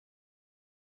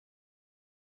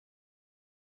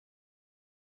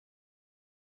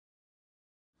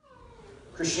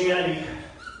Christianity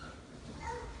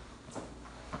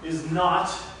is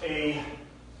not a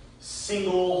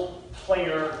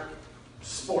single-player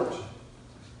sport.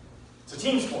 It's a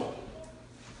team sport.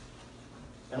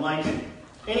 And like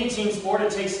any team sport,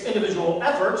 it takes individual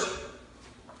effort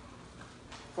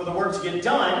for the work to get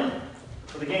done,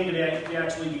 for the game to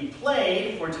actually be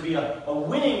played, for it to be a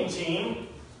winning team.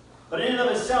 But in and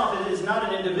of itself, it is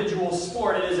not an individual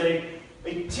sport. It is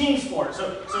a team sport.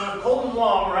 So if Kolton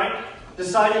Wong, right,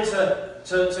 decided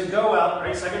to go out,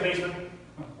 right, second baseman,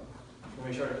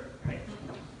 make sure, right,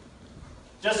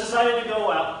 just decided to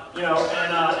go out,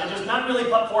 and just not really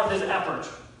put forth his effort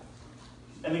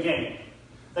in the game.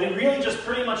 That he really just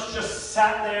pretty much just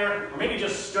sat there, or maybe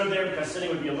just stood there because sitting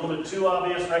would be a little bit too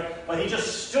obvious, right? But he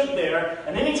just stood there,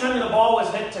 and anytime the ball was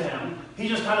hit to him, he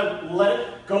just kind of let it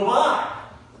go by.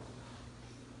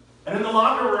 And in the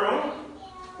locker room,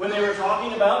 when they were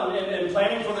talking about and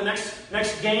planning for the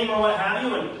next game or what have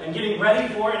you, and getting ready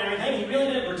for it and everything, he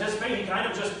really didn't participate. He kind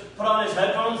of just put on his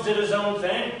headphones, did his own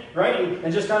thing, right?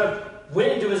 And just kind of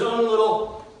went into his own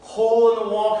little hole in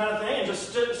the wall kind of thing and just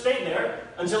stayed there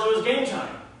until it was game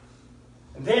time.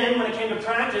 And then when it came to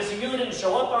practice, he really didn't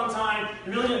show up on time. He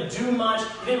really didn't do much.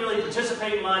 He didn't really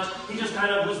participate much. He just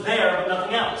kind of was there, but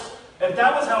nothing else. If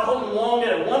that was how Kolton Wong did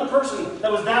it, one person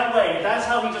that was that way, if that's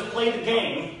how he just played the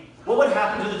game, what would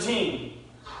happen to the team?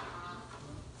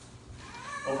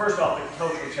 Well, first off, the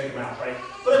coach would take him out, right?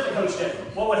 But if the coach did,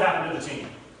 what would happen to the team?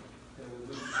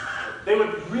 They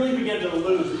would really begin to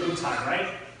lose big time,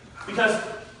 right? Because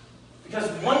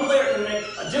one player can make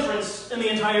a difference in the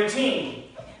entire team.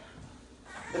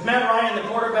 If Matt Ryan, the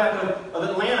quarterback of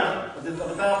Atlanta, of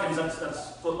the Falcons,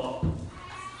 that's football.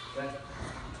 Okay?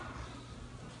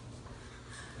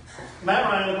 Matt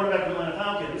Ryan, the quarterback of the Atlanta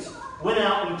Falcons, went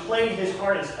out and played his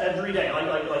hardest every day. Like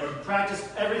he practiced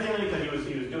everything that he could. He was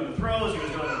doing the throws, he was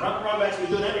doing the run backs, he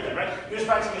was doing everything, right? He was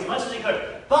practicing as much as he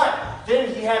could. But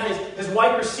then he had his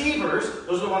wide receivers,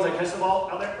 those are the ones that catch the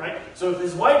ball out there, right? So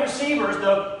his wide receivers,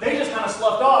 though, they just kind of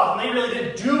sloughed off, and they really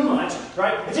didn't do much,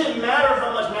 right? It didn't matter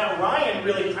how much Matt Ryan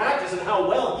really practiced and how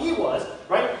well he was,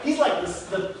 right? He's like the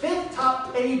fifth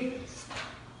top paid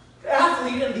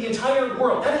athlete in the entire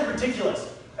world. That is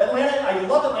ridiculous. Atlanta, I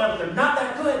love Atlanta, but they're not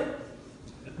that good.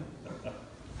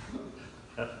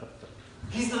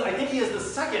 I think he is the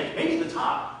second, maybe the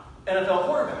top, NFL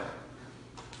quarterback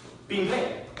being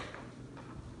paid.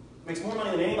 Makes more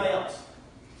money than anybody else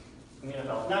in the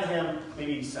NFL. Not him,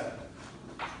 maybe he's second.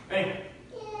 Anyway,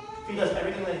 he does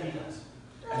everything that he does.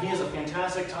 And he is a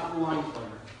fantastic top-line player.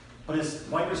 But his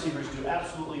wide receivers do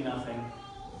absolutely nothing.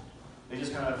 They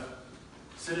just kind of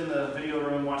sit in the video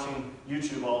room watching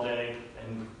YouTube all day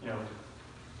and,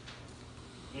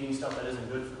 eating stuff that isn't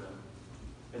good for them.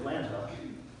 Atlanta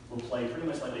will play pretty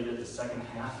much like they did the second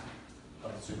half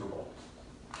of the Super Bowl,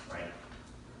 right?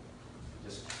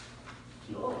 Just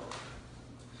keel over.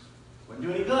 Wouldn't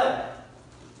do any good.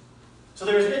 So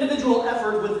there's individual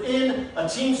effort within a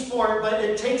team sport, but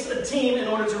it takes a team in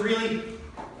order to really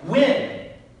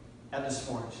win at the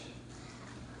sport.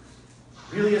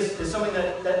 Really is something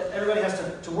that everybody has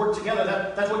to work together.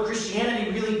 That's what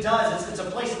Christianity really does. It's a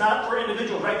place not for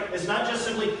individuals, right? It's not just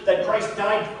simply that Christ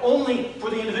died only for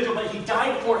the individual, but he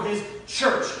died for his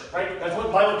church, right? That's what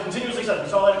the Bible continuously says. We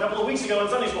saw that a couple of weeks ago in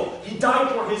Sunday school. He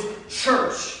died for his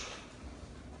church.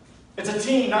 It's a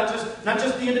team, not just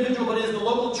the individual, but it is the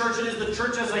local church. It is the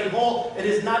church as a whole. It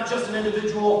is not just an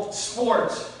individual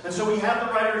sport. And so we have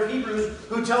the writer of Hebrews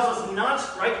who tells us not,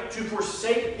 right, to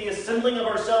forsake the assembling of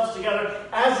ourselves together,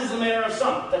 as is the manner of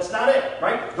some. That's not it,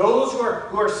 right? Those who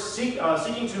are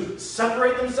seeking to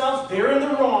separate themselves, they're in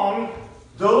the wrong.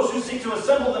 Those who seek to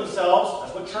assemble themselves,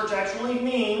 that's what church actually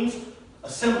means,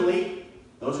 assembly.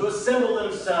 Those who assemble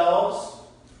themselves,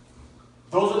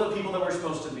 those are the people that we're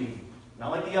supposed to be. Not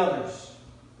like the others.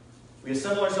 We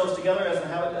assemble ourselves together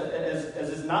as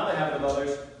is not the habit of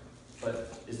others,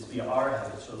 but is to be our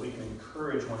habit so that we can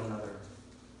encourage one another.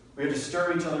 We have to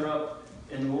stir each other up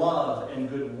in love and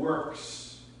good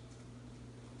works.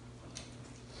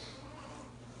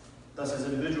 Thus, as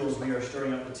individuals, we are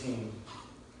stirring up the team,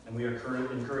 and we are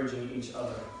encouraging each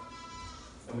other,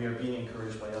 and we are being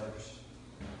encouraged by others.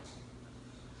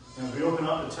 And as we open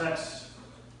up the text,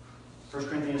 1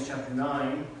 Corinthians chapter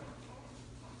 9,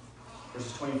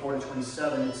 verses 24 to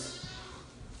 27, it's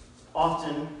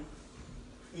often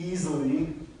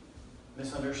easily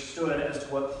misunderstood as to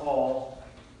what Paul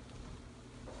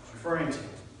is referring to.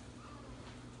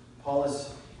 Paul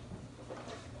is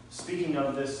speaking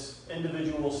of this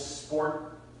individual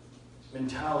sport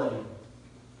mentality.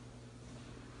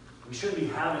 We shouldn't be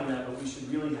having that, but we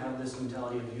should really have this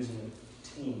mentality of using a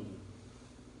team.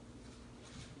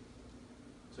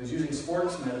 So he's using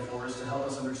sports metaphors to help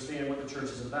us understand what the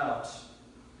church is about.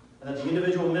 And that the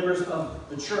individual members of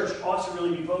the church ought to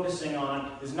really be focusing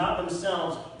on is not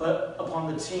themselves, but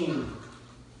upon the team.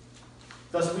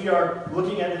 Thus, we are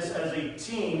looking at this as a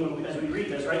team, as we read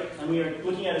this, right? And we are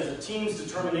looking at it as a team's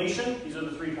determination. These are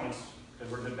the 3 points,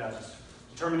 because we're good Baptists.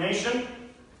 Determination,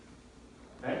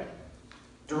 okay?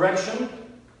 Direction,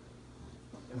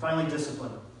 and finally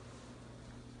discipline.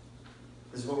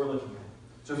 This is what we're looking at.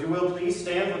 So if you will, please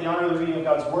stand for the honor of the reading of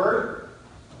God's Word.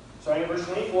 Starting at verse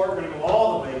 24, we're going to go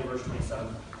all the way to verse 27.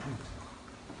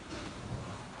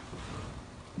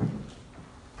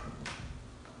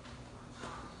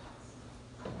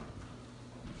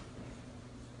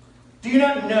 Do you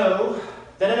not know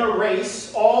that in a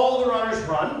race all the runners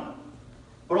run,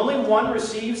 but only one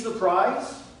receives the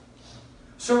prize?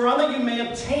 So run that you may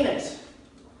obtain it.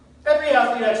 Every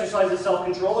athlete exercises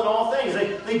self-control in all things.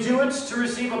 They do it to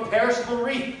receive a perishable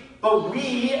wreath, but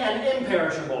we an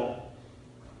imperishable.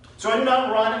 So I do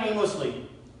not run aimlessly.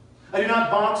 I do not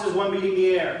box as one beating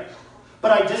the air,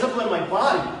 but I discipline my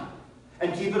body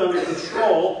and keep it under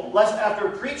control, lest after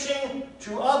preaching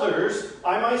to others,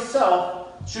 I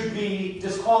myself should be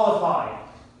disqualified.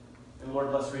 And the Lord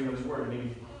bless the reading of His Word.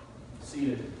 Maybe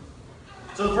seated.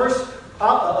 So the first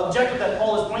objective that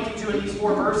Paul is pointing to in these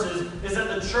 4 verses is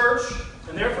that the church,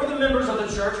 and therefore the members of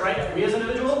the church, right, we as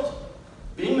individuals,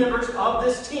 being members of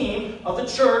this team, of the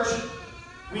church,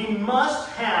 we must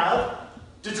have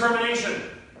determination.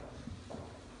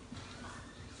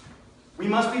 We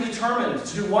must be determined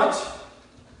to do what?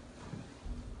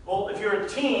 Well, if you're a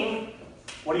team,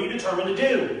 what are you determined to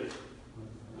do?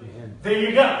 Win. There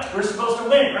you go. We're supposed to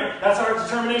win, right? That's our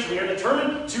determination. We are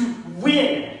determined to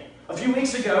win. A few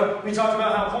weeks ago, we talked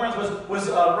about how Corinth was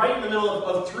right in the middle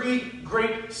of 3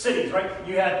 great cities, right?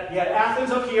 You had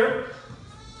Athens up here,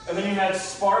 and then you had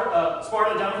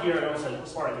Sparta down here. I almost said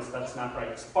Spartacus, that's not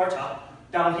right. Sparta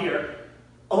down here.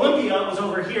 Olympia was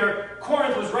over here.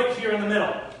 Corinth was right here in the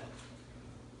middle.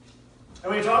 And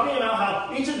we were talking about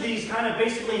how each of these kind of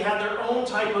basically had their own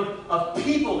type of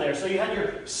people there. So you had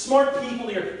your smart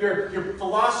people, your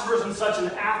philosophers and such in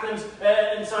Athens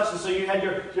and such. And so you had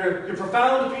your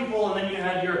profound people, and then you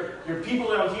had your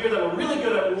people down here that were really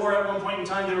good at war at one point in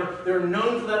time. They were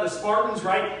known for that, the Spartans,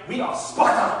 right? We are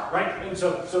Sparta, right? And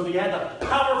so you had the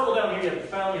powerful down here, you had the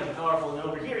profound, you had the powerful, and then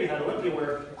over here you had Olympia,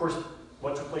 where, of course,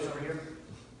 what took place over here?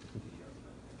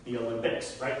 The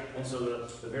Olympics, right? And so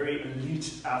the very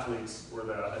elite athletes were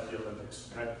at the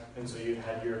Olympics, right? And so you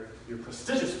had your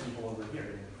prestigious people over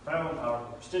here, profound,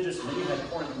 powerful, prestigious, and then you had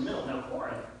Corinth in the middle. Now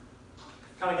Corinth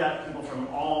kind of got people from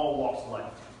all walks of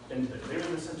life into there. They were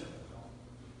in the center of it all.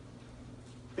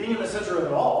 Being in the center of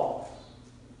it all,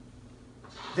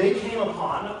 they came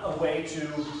upon a way to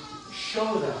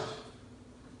show that.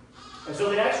 And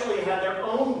so they actually had their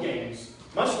own games.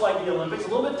 Much like the Olympics, a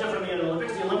little bit different than the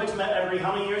Olympics. The Olympics met every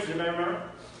how many years? Does anybody remember?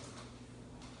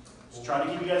 Just trying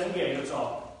to keep you guys engaged, that's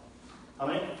all. How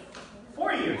many?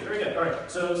 4 years. Very good. All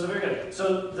right. So very good.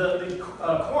 So the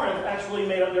Corinth actually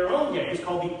made up their own games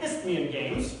called the Isthmian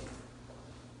Games.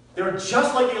 They were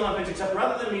just like the Olympics, except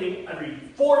rather than meeting every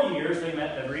 4 years, they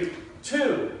met every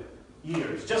 2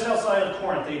 years. Just outside of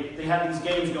Corinth, they had these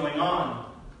games going on.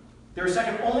 They were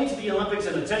second only to the Olympics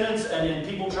in attendance and in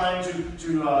people trying to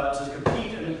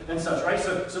compete and such, right?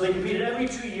 So they competed every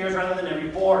 2 years rather than every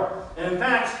 4. And in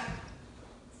fact,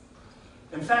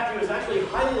 it was actually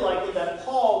highly likely that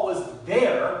Paul was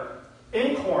there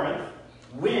in Corinth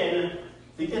when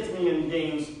the Isthmian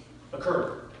Games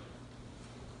occurred.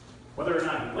 Whether or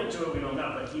not he went to it, we don't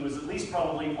know, but he was at least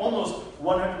probably almost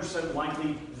 100%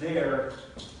 likely there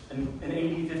in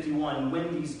AD 51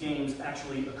 when these games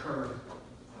actually occurred.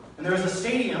 And there was a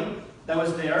stadium that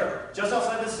was there just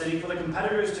outside the city for the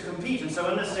competitors to compete. And so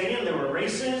in the stadium there were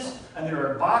races, and there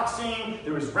were boxing,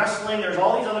 there was wrestling, there was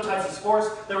all these other types of sports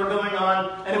that were going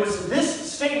on. And it was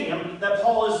this stadium that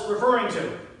Paul is referring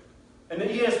to. In the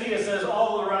ESV it says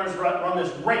all the runners run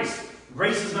this race.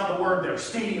 Race is not the word there.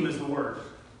 Stadium is the word.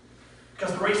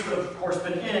 Because the race would have, of course,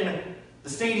 been in the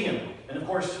stadium. And of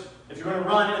course, if you're going to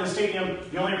run in the stadium,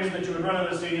 the only reason that you would run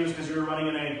in the stadium is because you were running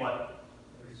in a what?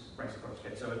 Race, of course.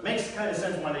 Okay, so it makes kind of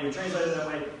sense why they would translate it that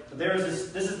way. But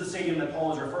this is the stadium that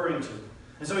Paul is referring to.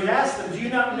 And so he asked them, do you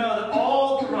not know that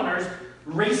all the runners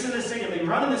race in the stadium? They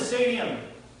run in the stadium.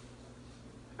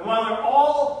 And while they're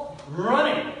all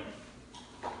running,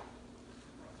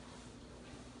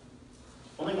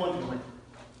 only one can win.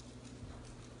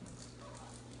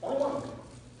 Only one can win.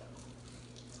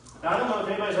 Now, I don't know if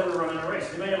anybody's ever run in a race.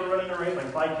 Anybody ever run in a race?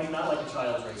 Like 5K, not like a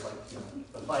child's race,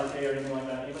 like the 5K or anything like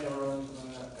that? Anybody ever run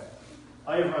something like that? Okay.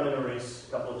 I have run in a race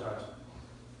a couple of times.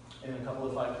 In a couple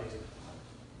of 5Ks.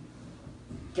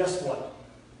 guess what?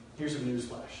 Here's a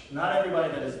newsflash. Not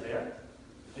everybody that is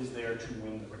there to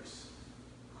win the race.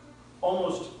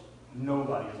 Almost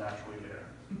nobody is actually there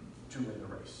to win the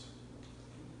race.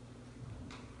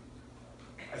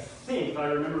 I think, if I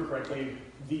remember correctly,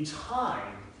 the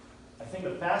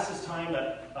fastest time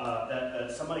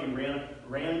that somebody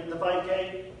ran the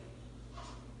 5K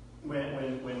when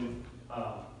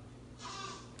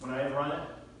I had run it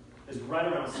is right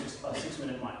around a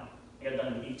 6-minute mile. I got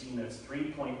done in 18 minutes,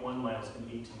 3.1 miles in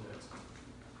 18 minutes.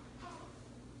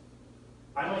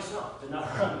 I myself did not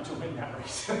run to win that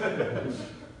race.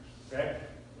 Okay?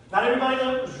 Not everybody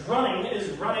that is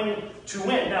running to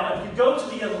win. Now, if you go to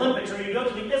the Olympics or you go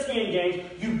to the Isthmian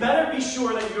Games, you better be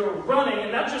sure that you're running,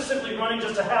 and not just simply running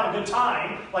just to have a good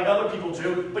time, like other people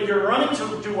do, but you're running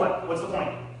to do what? What's the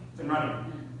point in running?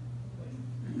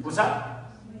 What's that?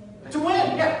 To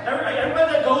win, yeah.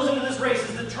 Everybody that goes into this race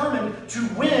is determined to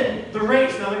win the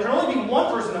race. Now, there can only be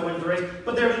one person that wins the race,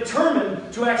 but they're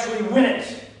determined to actually win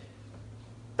it.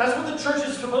 That's what the church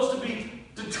is supposed to be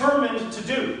determined to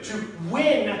do, to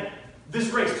win this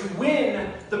race, to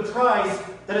win the prize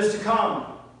that is to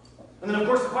come. And then, of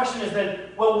course, the question is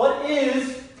then, well, what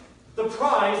is the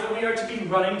prize that we are to be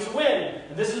running to win?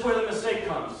 And this is where the mistake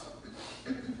comes.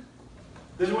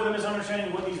 This is where the misunderstanding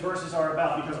of what these verses are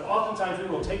about, because oftentimes we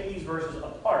will take these verses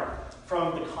apart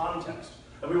from the context.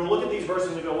 And we will look at these verses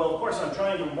and we go, well, of course, I'm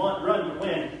trying to run to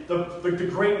win the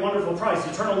great, wonderful prize,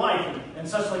 eternal life, and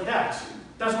such like that.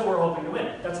 That's what we're hoping to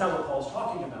win. That's not what Paul's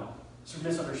talking about. It's a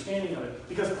misunderstanding of it.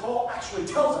 Because Paul actually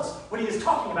tells us what he is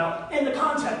talking about in the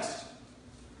context.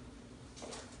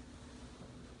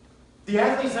 The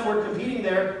athletes that were competing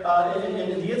there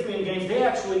in the Isthmian Games, they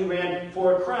actually ran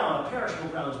for a crown. A perishable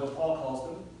crown is what Paul calls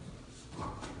them.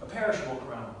 A perishable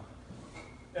crown.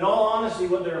 In all honesty,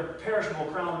 what their perishable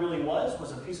crown really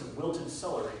was a piece of wilted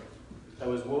celery that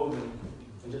was woven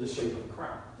into the shape of a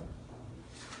crown.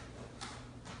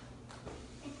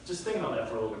 Just think about that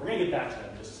for a little bit. We're going to get back to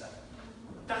that in just a second.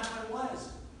 That's what it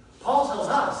was. Paul tells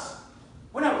us,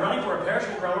 we're not running for a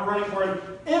perishable crown, we're running for an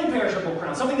imperishable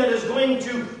crown. Something that is going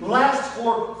to last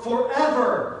for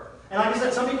forever. And like I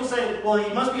said, some people say, well,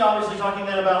 he must be obviously talking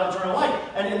then about eternal life.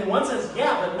 And in one sense,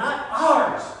 yeah, but not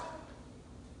ours.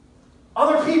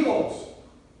 Other people's.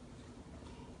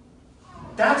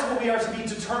 That's what we are to be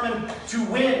determined to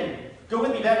win. Go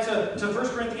with me back to 1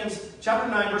 Corinthians chapter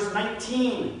 9, verse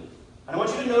 19. And I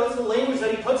want you to notice the language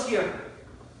that he puts here.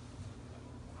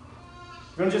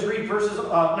 We're going to just read verses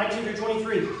 19 through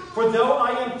 23. For though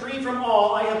I am free from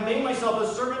all, I have made myself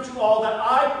a servant to all, that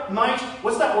I might,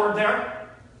 what's that word there?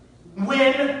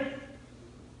 Win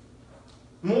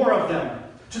more of them.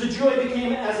 To the Jew I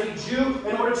became as a Jew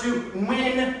in order to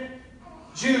win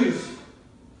Jews.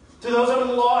 To those under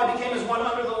the law I became as one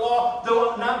under the law,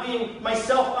 though not being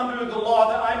myself under the law,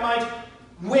 that I might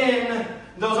win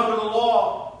those under the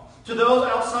law. To those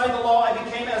outside the law, I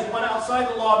became as one outside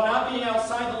the law, not being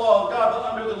outside the law of God,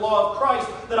 but under the law of Christ,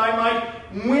 that I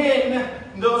might win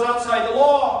those outside the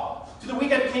law. To the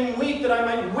weak I became weak, that I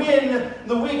might win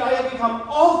the weak. I have become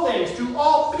all things to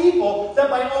all people, that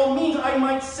by all means I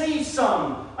might save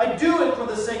some. I do it for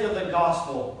the sake of the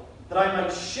gospel, that I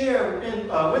might share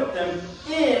with them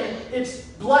in its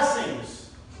blessings.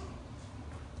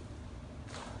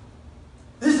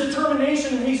 This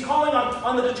determination, and he's calling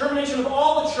on the determination of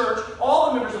all the church,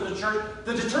 all the members of the church.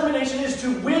 The determination is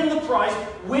to win the prize,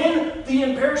 win the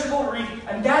imperishable wreath,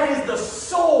 and that is the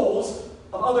souls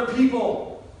of other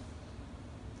people.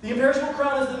 The imperishable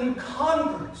crown is the new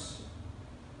converts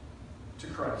to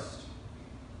Christ.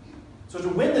 So to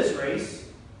win this race,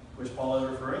 which Paul is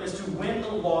referring, is to win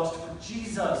the lost for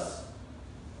Jesus.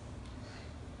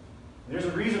 And there's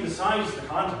a reason besides the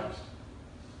context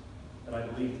that I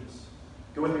believe this.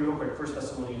 Go with me real quick, 1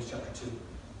 Thessalonians chapter 2.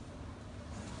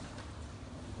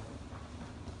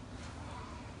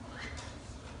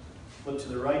 Flip to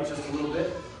the right just a little bit.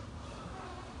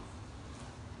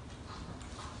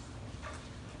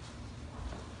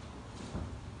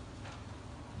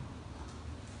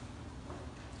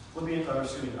 Philippians,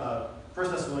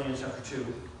 1 Thessalonians chapter 2,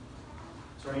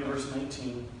 starting at verse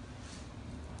 19.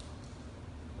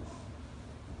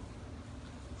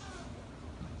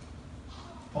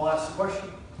 Paul asks the question,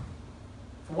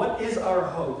 what is our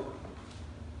hope,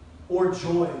 or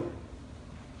joy,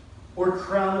 or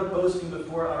crown of boasting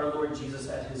before our Lord Jesus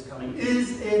at his coming?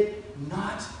 Is it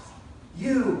not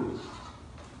you?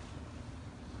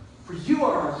 For you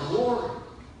are our glory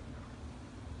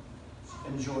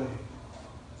and joy.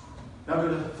 Now go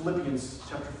to Philippians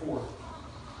chapter 4.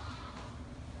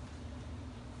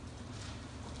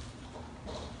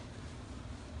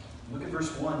 Look at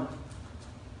verse 1.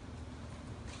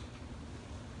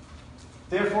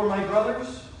 Therefore, my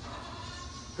brothers,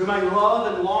 whom I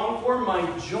love and long for, my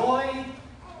joy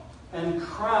and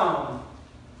crown,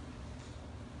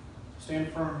 stand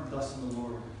firm thus in the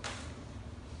Lord,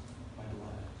 my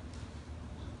beloved.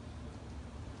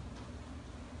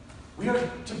 We are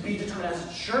to be determined as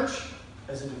a church,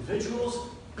 as individuals,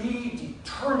 be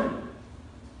determined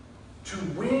to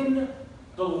win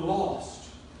the lost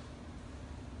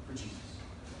for Jesus.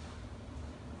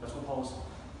 That's what Paul is saying.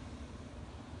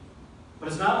 But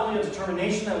it's not only a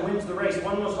determination that wins the race.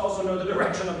 One must also know the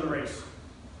direction of the race.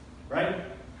 Right?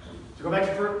 So go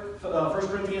back to 1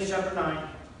 Corinthians chapter 9.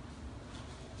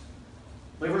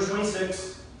 Look at verse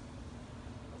 26.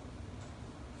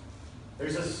 There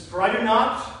he says, for I do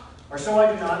not, or so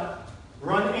I do not,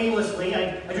 run aimlessly.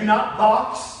 I do not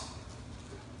box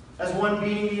as one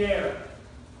beating the air.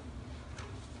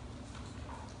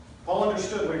 Paul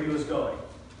understood where he was going.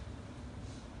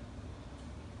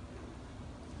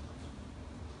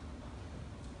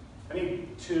 I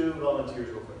need 2 volunteers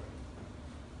real quick.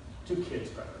 2 kids,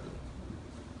 preferably.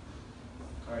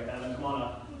 All right, Adam, come on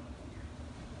up.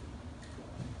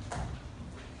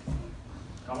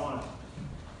 Come on up.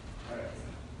 All right.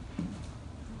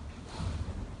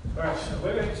 All right, so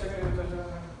wait a second.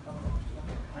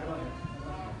 Hang on here.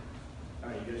 All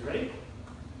right, you guys ready? You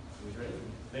guys ready?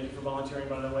 Thank you for volunteering,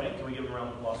 by the way. Can we give them a round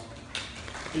of applause?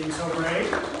 Being so brave.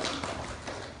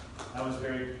 That was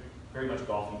very, very much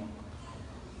golfing.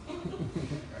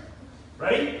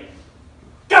 Ready?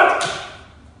 Go!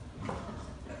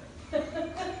 You're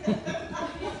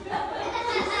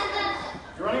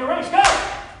running a race. Go!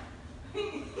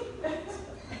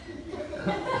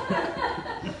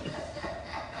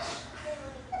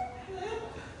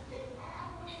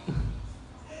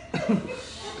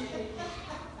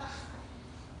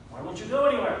 Why won't you go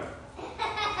anywhere?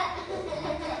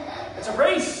 It's a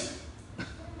race.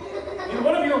 Neither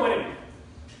one of you are winning.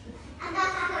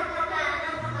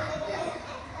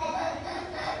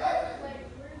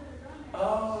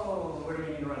 Oh, where do we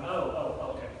need to run?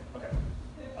 Oh, okay.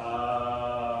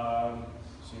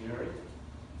 So you ready?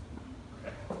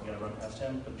 Okay, you gotta run past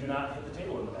him, but do not hit the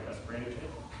table in the back. That's a brand new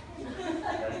table. Okay.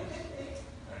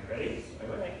 All right, ready?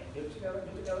 Wait. Get it together.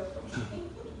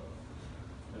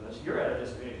 You're at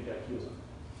this big. You got cues on.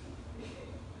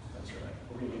 That's right.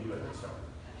 We're going to give you a head start.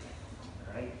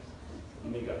 All right? You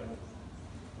may go.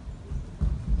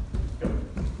 Go.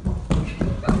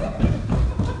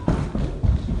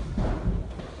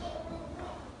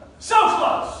 So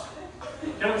close!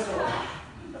 Get it started.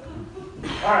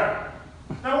 All right.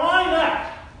 Now, why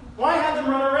that? Why have them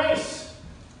run a race?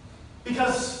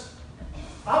 Because,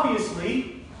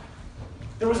 obviously,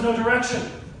 there was no direction.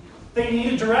 They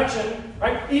needed direction,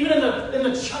 right? Even in the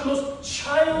most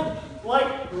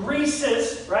childlike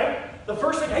races, right? The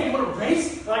first thing, hey, you want to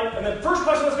race? Right? And the first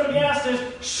question that's going to be asked is,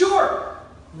 sure,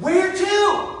 where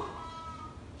to?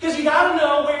 Because you got to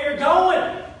know where you're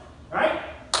going, right?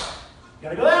 You got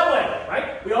to go that way,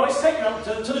 right? We always take them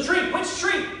to the tree. Which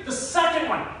tree? The second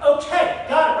one. Okay,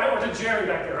 got it, right? Or to Jerry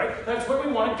back there, right? That's where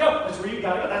we want to go. That's where you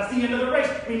got to go. That's the end of the race.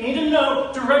 We need to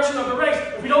know direction of the race.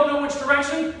 If we don't know which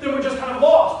direction, then we're just kind of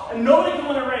lost. And nobody can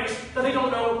win a race that they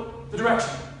don't know the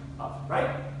direction of,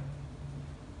 right?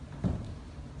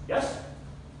 Yes?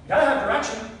 You got to have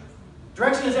direction.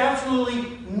 Direction is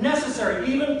absolutely necessary,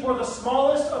 even for the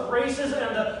smallest of races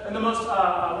and the most,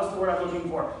 what's the word I'm looking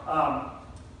for?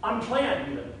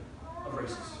 Unplanned, even, of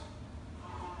races.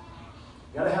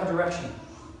 You got to have direction.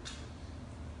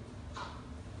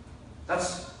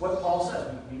 That's what Paul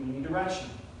says. We need direction.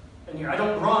 And here, I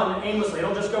don't run aimlessly. I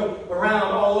don't just go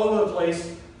around all over the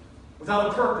place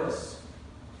without a purpose.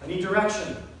 I need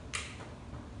direction.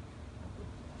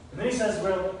 And then he says,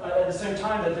 well, at the same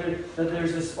time, that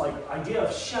there's this idea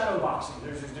of shadow boxing.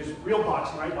 There's real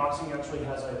boxing, right? Boxing actually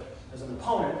has an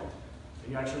opponent.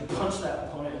 You actually punch that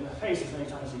opponent in the face as many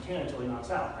times as you can until he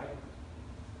knocks out, right?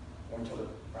 Or until the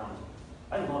round.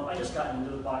 I just got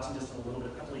into the boxing just a little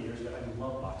bit, a couple of years ago. I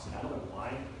love boxing. I don't know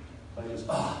why, but I just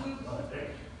love it.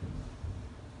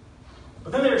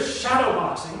 But then there's shadow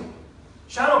boxing.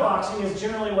 Shadow boxing is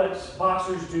generally what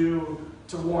boxers do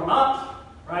to warm up,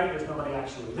 right? There's nobody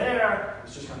actually there.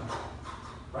 It's just kind of,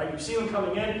 right? You see them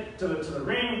coming in to the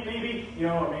ring, maybe,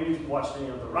 or maybe if you watched any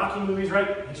of the Rocky movies,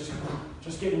 right? He's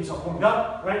just getting himself warmed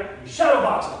up, right? He's shadow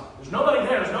boxing. There's nobody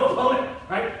there. There's no opponent,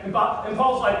 right? And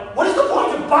Paul's like, what is the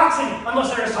point of boxing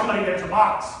unless there is somebody there to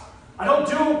box? I don't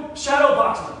do shadow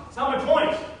boxing. It's not my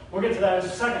point. We'll get to that in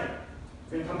just a second.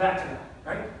 We're going to come back to that,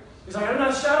 right? He's like, I'm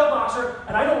not a shadow boxer,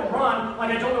 and I don't run like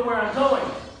I don't know where I'm going.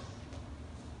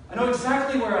 I know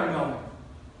exactly where I'm going.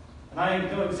 And I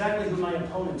know exactly who my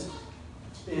opponent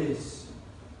is.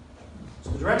 So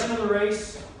So the direction of the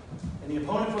race and the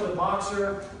opponent for the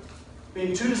boxer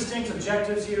being two distinct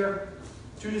objectives here,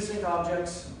 two distinct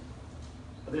objects,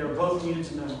 but they are both needed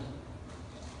to know.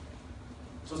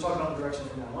 So let's talk about the direction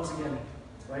for now. Once again,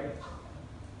 right?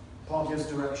 Paul gives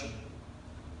direction.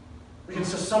 We can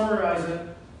just summarize it.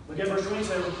 Look at verse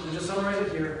 22. We just summarize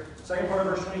it here. Second part of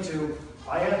verse 22.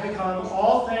 I have become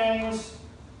all things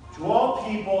to all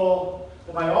people,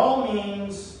 that by all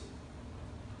means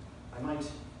I might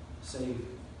save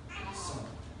some.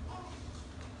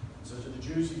 So to the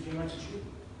Jews, he became like a Jew.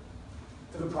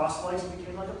 To the proselytes, he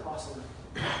became like a proselyte.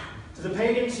 To the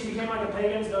pagans, he became like a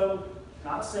pagan, though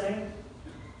not sinning,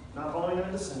 not following them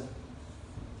into sin.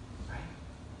 Right?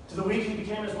 To the weak, he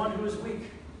became as one who is weak.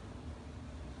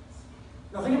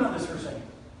 Now think about this for a second,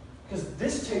 because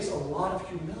this takes a lot of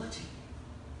humility.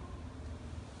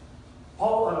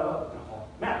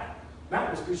 Matt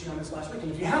was preaching on this last week,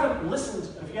 and if you haven't listened,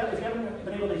 if you haven't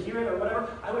been able to hear it or whatever,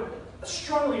 I would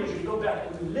strongly urge you to go back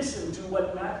and listen to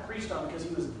what Matt preached on, because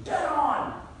he was dead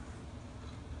on.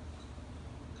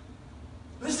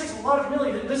 This takes a lot of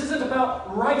humility. This isn't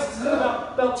about rights. This isn't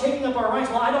about taking up our rights.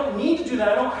 Well, I don't need to do that.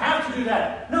 I don't have to do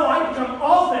that. No, I become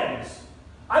all things.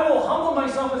 I will humble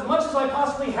myself as much as I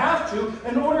possibly have to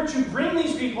in order to bring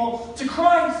these people to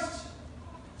Christ.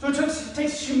 So it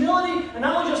takes humility, and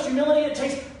not only just humility, it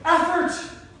takes effort.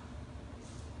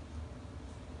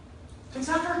 It takes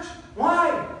effort.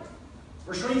 Why?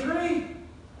 Verse 23.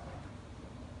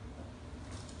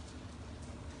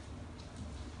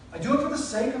 I do it for the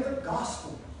sake of the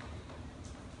gospel,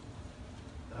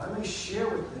 that I may share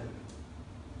with them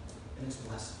in its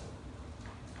blessing.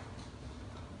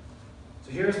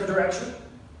 So here's the direction.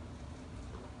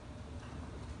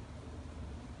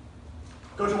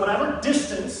 Go to whatever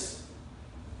distance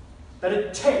that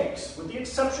it takes, with the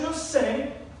exception of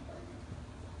sinning,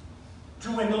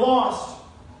 to win the lost.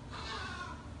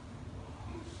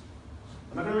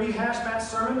 I'm not going to rehash Matt's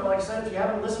sermon, but like I said, if you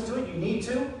haven't listened to it, you need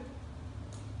to.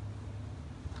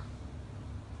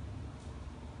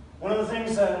 One of the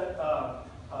things that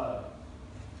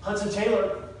Hudson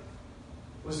Taylor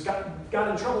got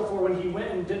in trouble for when he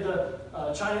went and did the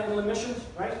China Inland Mission,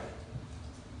 right?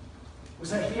 Was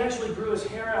that he actually grew his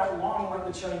hair out long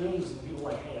like the Chinese. And people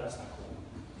were like, hey, that's not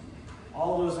cool.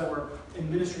 All those that were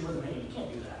in ministry with him, hey, you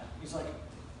can't do that. He's like,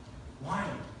 why?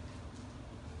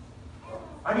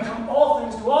 I become all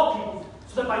things to all people,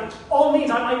 so that by all means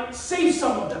I might save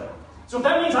some of them. So if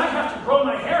that means I have to grow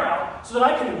my hair out so that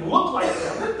I can look like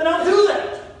them, then I'll do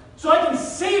that. So I can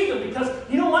save them, because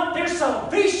you know what? Their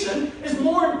salvation is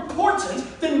more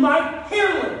important than my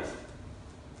hair length.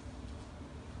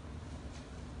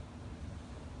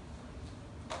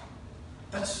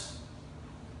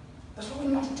 That's what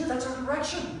we need to do. That's our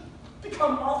direction.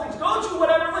 Become all things. Go to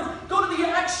whatever length. Go to the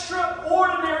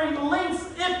extraordinary lengths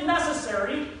if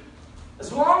necessary,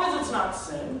 as long as it's not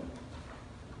sin,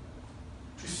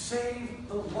 to save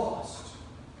the lost.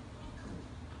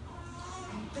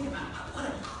 And think about what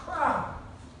a crowd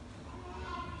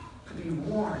could be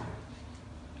worn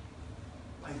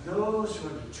by those who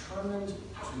are determined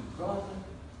to run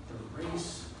the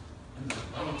race in the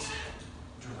right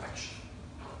direction.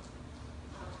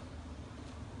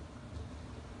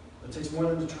 It takes more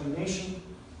than determination,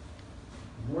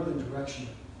 more than direction.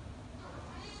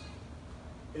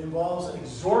 It involves an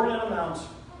exorbitant amount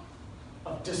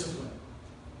of discipline.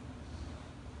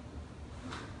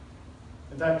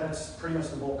 In fact, that's pretty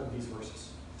much the bulk of these verses.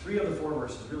 3 of the 4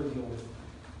 verses really deal with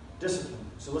discipline.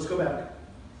 So let's go back.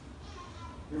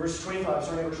 In verse 25,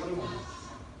 starting at verse 21.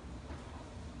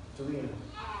 To the end.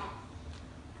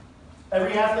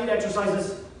 Every athlete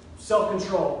exercises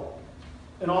self-control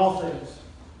in all things.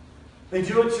 They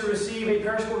do it to receive a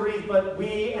perishable wreath, but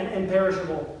we an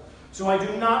imperishable. So I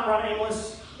do not run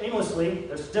aimlessly.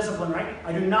 There's discipline, right?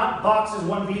 I do not box as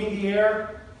one beating the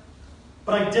air,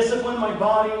 but I discipline my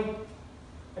body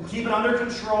and keep it under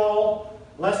control,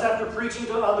 lest after preaching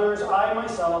to others, I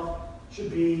myself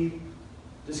should be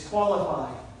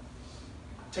disqualified.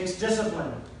 It takes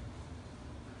discipline.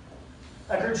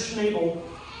 Eckhard Schnabel,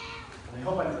 and I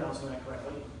hope I'm pronouncing that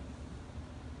correctly,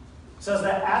 says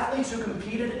that athletes who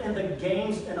competed in the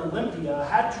games in Olympia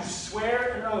had to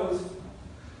swear an oath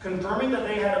confirming that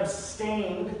they had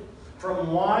abstained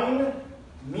from wine,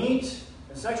 meat,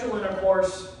 and sexual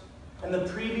intercourse in the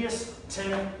previous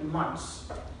 10 months.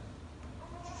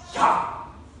 Yeah!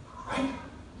 Right?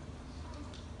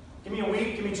 Give me a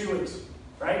week, give me 2 weeks.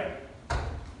 Right?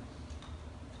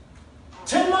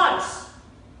 10 months!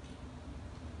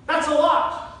 That's a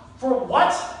lot. For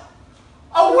what?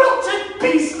 A wilted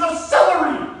piece of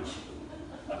celery!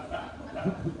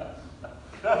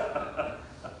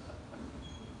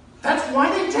 That's wine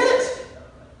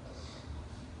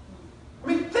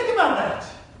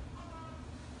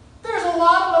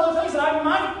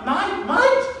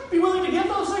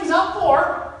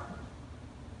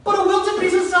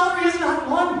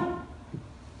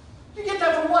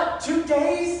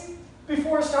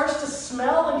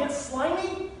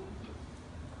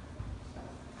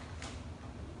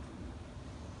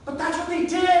they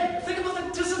did. Think about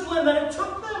the discipline that it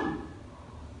took them.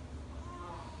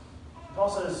 Paul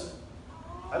says,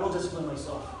 I will discipline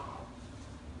myself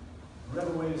in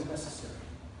whatever way is necessary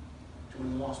to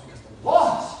win the lost, because the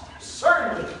lost are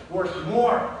certainly worth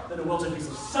more than a wilted piece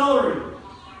of celery.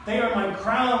 They are my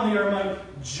crown. They are my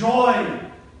joy.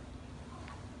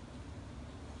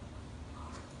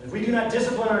 If we do not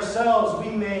discipline ourselves,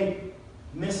 we may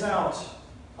miss out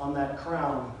on that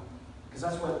crown. Because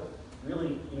that's what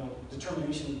really,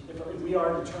 determination, if we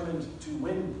are determined to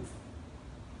win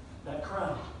that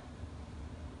crown,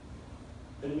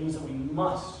 then it means that we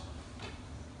must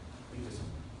be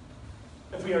disciplined.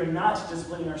 If we are not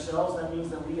disciplining ourselves, that means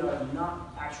that we are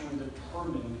not actually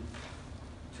determined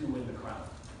to win the crown.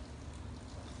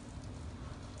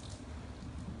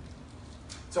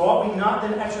 So ought we not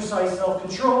then exercise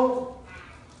self-control?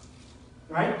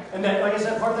 Right? And that, like I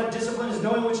said, part of that discipline is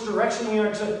knowing which direction we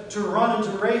are to run and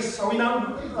to race. Are we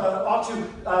not ought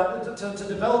to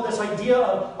develop this idea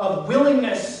of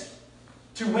willingness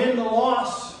to win the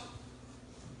loss,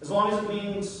 as long as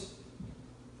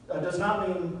it does not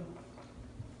mean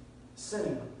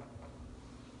sinning?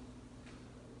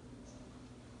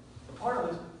 But part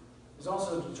of it is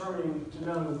also determining to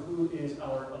know who is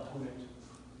our opponent.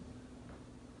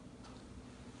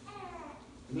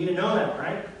 You need to know that,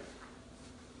 right?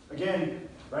 Again,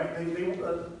 right?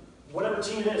 Whatever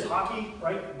team it is, hockey,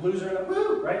 right? Blues are in a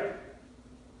woo, right?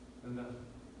 And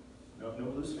no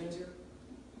Blues fans here?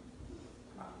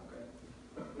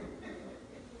 Okay.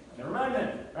 Never mind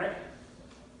then, right?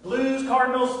 Blues,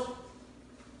 Cardinals,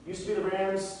 used to be the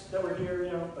Rams that were here,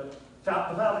 but the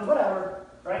Falcons, whatever,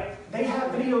 right? They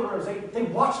have video rooms. They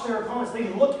watch their opponents. They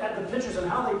look at the pitchers and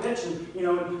how they pitch,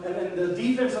 and the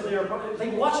defense of their opponent. They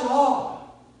watch it all.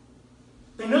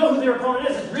 They know who their opponent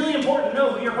is. It's really important to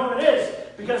know who your opponent is,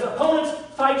 because opponents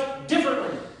fight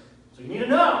differently. So you need to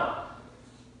know.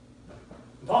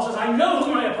 And Paul says, I know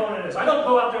who my opponent is. I don't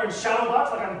go out there and shadow box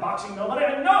like I'm boxing nobody.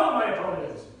 I know who my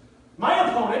opponent is. My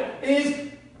opponent is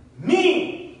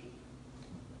me.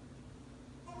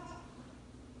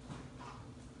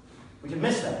 We can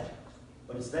miss that,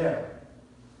 but it's there.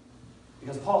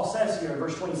 Because Paul says here in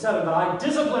verse 27, but I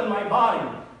discipline my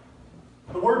body.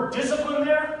 The word discipline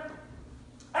there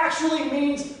actually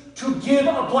means to give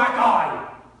a black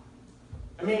eye.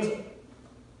 It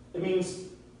means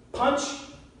punch,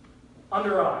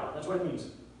 under eye. That's what it means.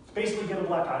 It's basically give a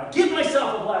black eye. I give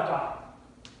myself a black eye.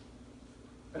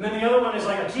 And then the other one is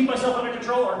like I keep myself under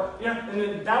control, and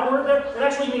then that word there, it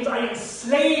actually means I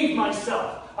enslave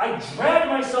myself. I drag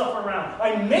myself around.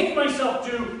 I make myself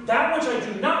do that which I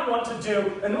do not want to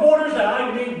do in order that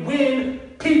I may win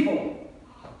people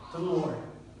to the Lord.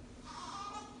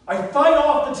 I fight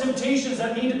off the temptations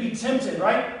that need to be tempted,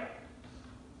 right?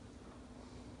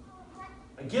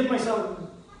 I give myself...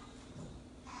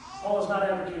 Paul is not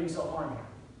advocating self-harm here.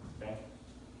 Okay?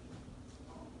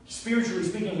 Spiritually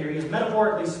speaking here, he is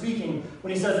metaphorically speaking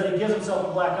when he says that he gives himself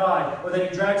a black eye, or that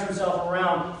he drags himself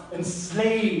around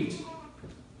enslaved.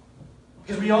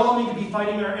 Because we all need to be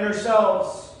fighting our inner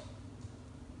selves.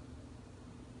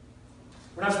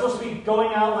 We're not supposed to be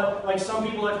going out like some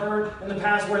people have heard in the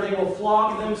past, where they will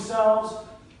flog themselves,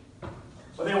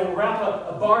 or they will wrap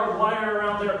a barbed wire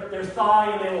around their thigh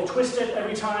and they will twist it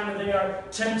every time that they are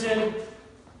tempted.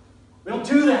 We don't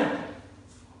do that.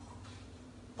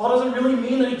 Paul doesn't really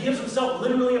mean that he gives himself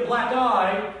literally a black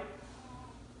eye,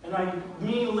 and I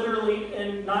mean literally,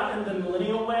 and not in the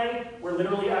millennial way, where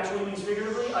literally actually means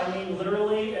figuratively. I mean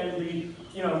literally in the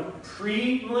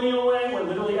pre-millennial way, where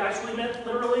literally actually meant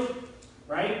literally.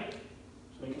 Right?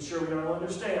 Just making sure we all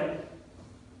understand.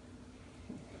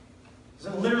 He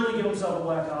doesn't literally give himself a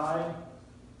black eye.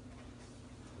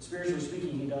 Spiritually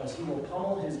speaking, he does. He will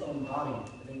pummel his own body.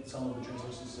 I think some of the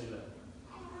translations say that.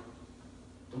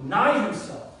 Deny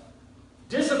himself.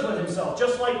 Discipline himself,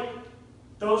 just like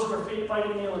those who are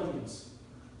fighting the Olympians,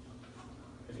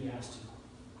 if he has to.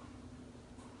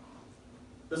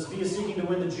 Thus, if he is seeking to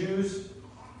win the Jews,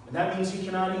 and that means he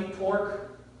cannot eat pork,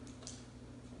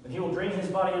 and he will bring his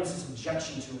body into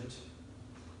subjection to it.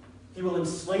 He will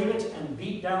enslave it and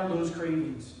beat down those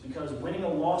cravings, because winning a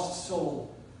lost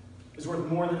soul is worth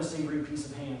more than a savory piece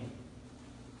of ham.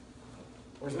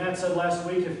 Or as Matt said last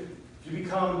week, if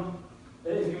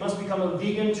you must become a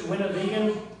vegan to win a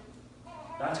vegan,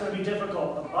 that's going to be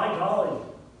difficult. But by golly,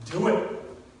 do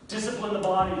it. Discipline the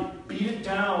body. Beat it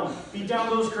down. Beat down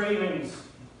those cravings.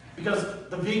 Because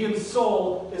the vegan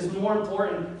soul is more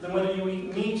important than whether you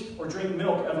eat meat or drink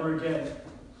milk ever again.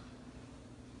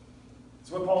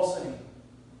 That's what Paul's saying.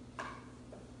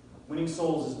 Winning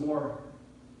souls is more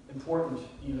important,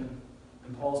 even,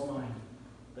 in Paul's mind,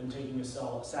 than taking a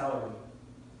salary.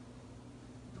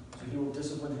 So he will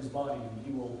discipline his body, and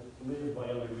he will live by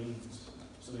other means,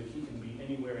 so that he can be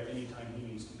anywhere at any time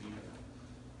he needs to be there.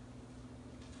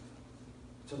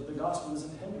 So that the gospel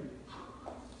isn't hindered.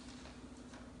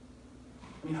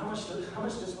 I mean, how much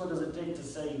discipline does it take to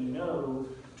say no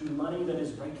to money that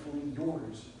is rightfully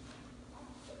yours?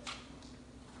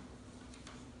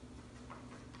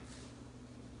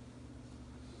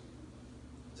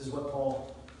 This is what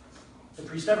Paul had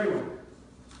preached everywhere.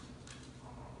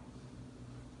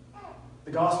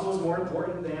 The gospel is more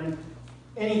important than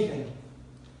anything.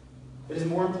 It is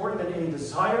more important than any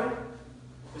desire.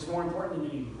 It's more important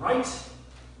than any right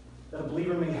that a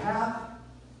believer may have.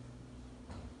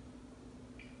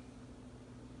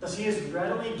 Thus, he is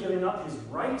readily giving up his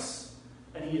rights,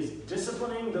 and he is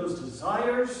disciplining those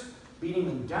desires, beating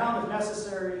them down if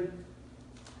necessary,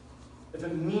 if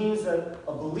it means that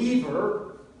a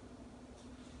believer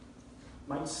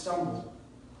might stumble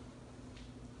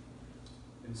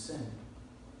and sin.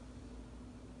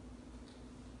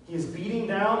 He is beating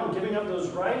down and giving up those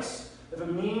rights if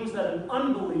it means that an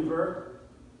unbeliever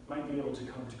might be able to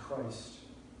come to Christ.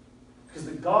 Because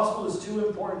the gospel is too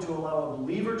important to allow a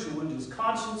believer to wound his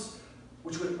conscience,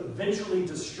 which would eventually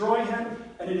destroy him,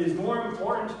 and it is more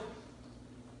important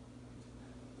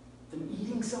than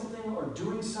eating something or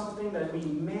doing something that we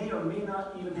may or may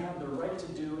not even have the right to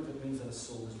do if it means that a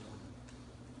soul is born.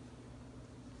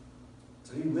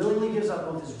 So he willingly gives up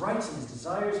both his rights and his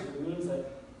desires if it means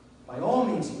that by all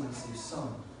means he might save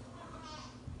some.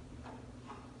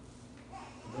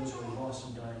 For those who are lost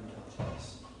and dying without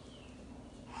Jesus.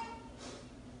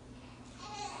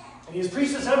 And he has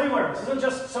preached this everywhere. This isn't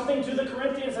just something to the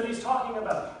Corinthians that he's talking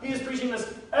about. He is preaching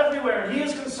this everywhere. He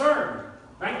is concerned.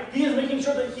 Right? He is making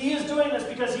sure that he is doing this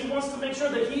because he wants to make sure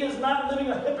that he is not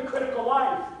living a hypocritical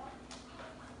life.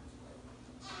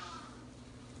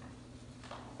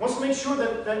 He wants to make sure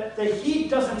that he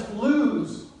doesn't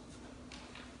lose.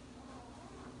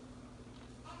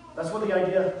 That's what the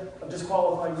idea of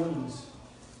disqualified means.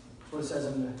 That's what it says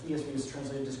in the ESV is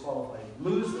translated disqualified.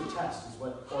 Lose the test is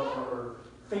what, or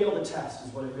fail the test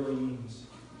is what it really means.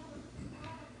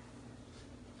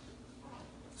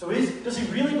 So does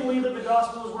he really believe that the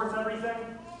gospel is worth everything?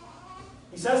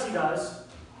 He says he does.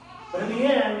 But in the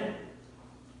end,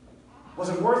 was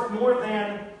it worth more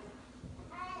than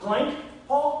blank,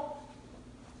 Paul?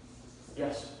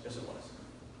 Yes it was.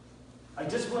 I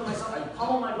discipline myself, I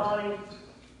pummel my body,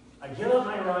 I give up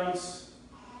my rights,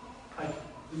 I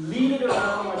lead it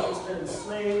around like it's been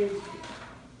enslaved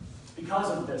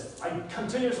because of this. I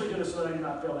continuously do this so that I do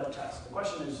not fail that test. The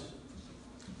question is,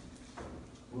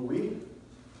 will we?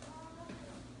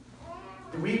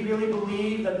 Do we really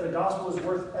believe that the gospel is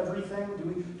worth everything?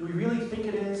 Do we really think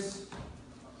it is?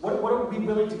 What are we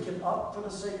willing to give up for the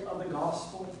sake of the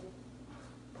gospel?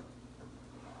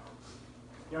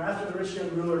 You know, after the rich young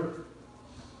ruler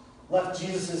left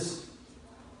Jesus'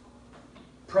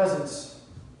 presence,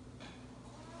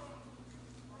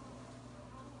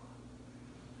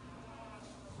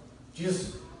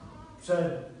 Jesus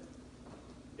said,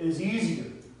 it is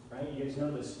easier, right? You guys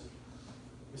know this.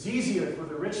 It's easier for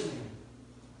the rich man.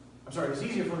 It's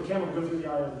easier for the camel to go through the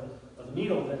eye of the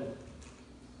needle than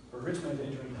for a rich man to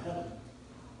enter into heaven.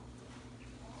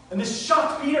 And this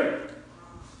shocked Peter.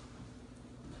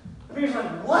 And Peter's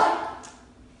like, what?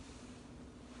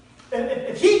 And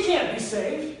if he can't be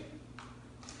saved,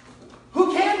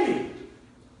 who can be?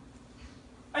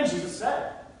 And Jesus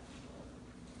said,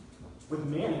 with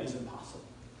man it is impossible.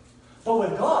 But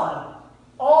with God,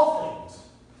 all things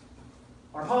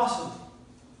are possible.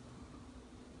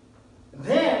 And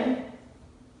then,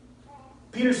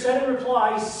 Peter said in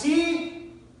reply,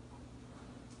 see,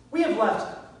 we have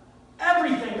left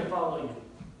everything to follow you.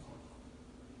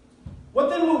 What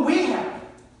then will we have?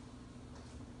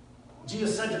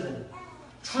 Jesus said to them,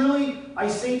 truly I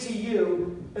say to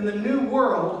you, in the new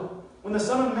world, when the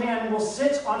Son of Man will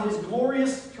sit on his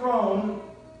glorious throne,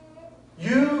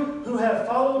 you who have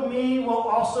followed me will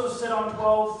also sit on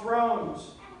 12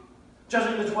 thrones,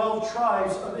 judging the 12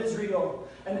 tribes of Israel.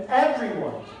 And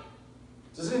everyone,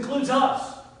 so this includes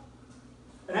us,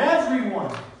 and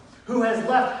everyone who has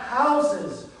left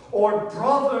houses or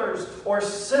brothers or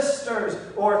sisters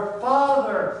or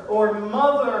father or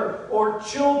mother or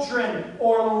children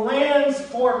or lands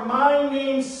for my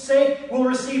name's sake will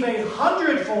receive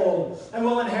 100-fold and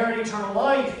will inherit eternal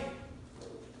life.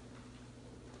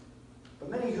 But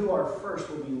many who are first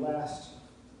will be last,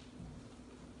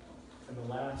 and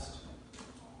the last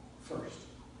first.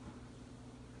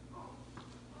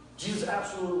 Jesus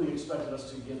absolutely expected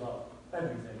us to give up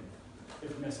everything,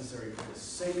 if necessary, for the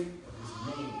sake of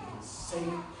his name, for the sake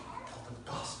of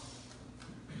the gospel.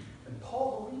 And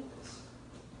Paul believed this.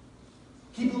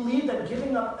 He believed that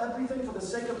giving up everything for the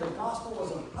sake of the gospel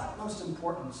was of utmost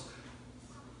importance.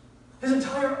 His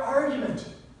entire argument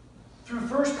through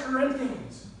 1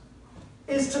 Corinthians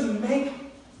is to make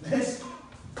this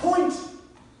point.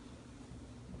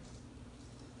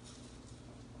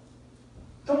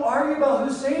 Don't argue about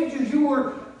who saved you. You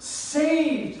were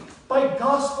saved by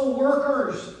gospel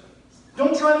workers.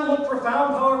 Don't try to look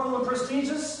profound, powerful, and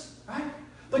prestigious, right?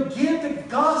 But give the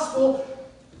gospel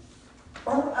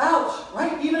out,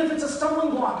 right? Even if it's a stumbling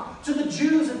block to the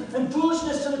Jews and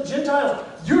foolishness to the Gentiles.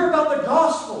 You're about the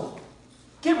gospel.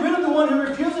 Get rid of the one who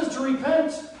refuses to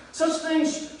repent. Such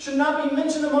things should not be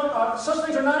mentioned among. Such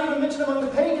things are not even mentioned among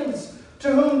the pagans,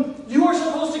 to whom you are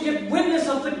supposed to give witness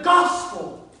of the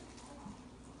gospel.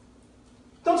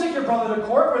 Don't take your brother to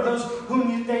court where those whom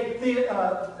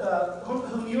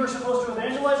whom you are supposed to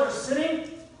evangelize are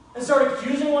sitting and start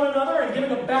accusing one another and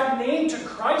giving a bad name to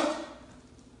Christ.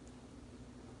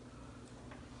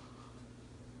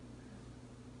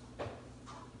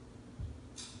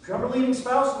 If your unbelieving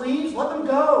spouse leaves, let them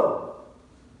go.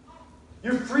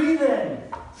 You're free then.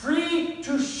 Free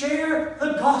to share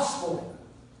the gospel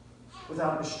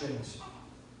without restraints.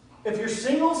 If you're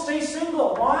single, stay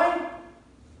single. Why?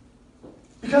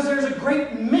 Because there's a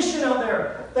great mission out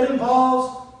there that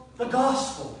involves the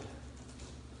gospel.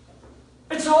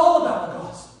 It's all about the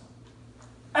gospel.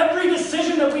 Every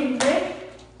decision that we make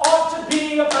ought to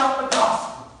be about the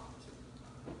gospel.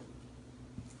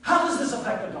 How does this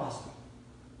affect the gospel?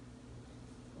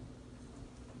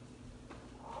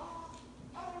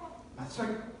 That's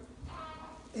right.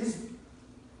 Is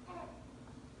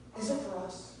it for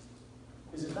us?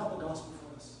 Is it about the gospel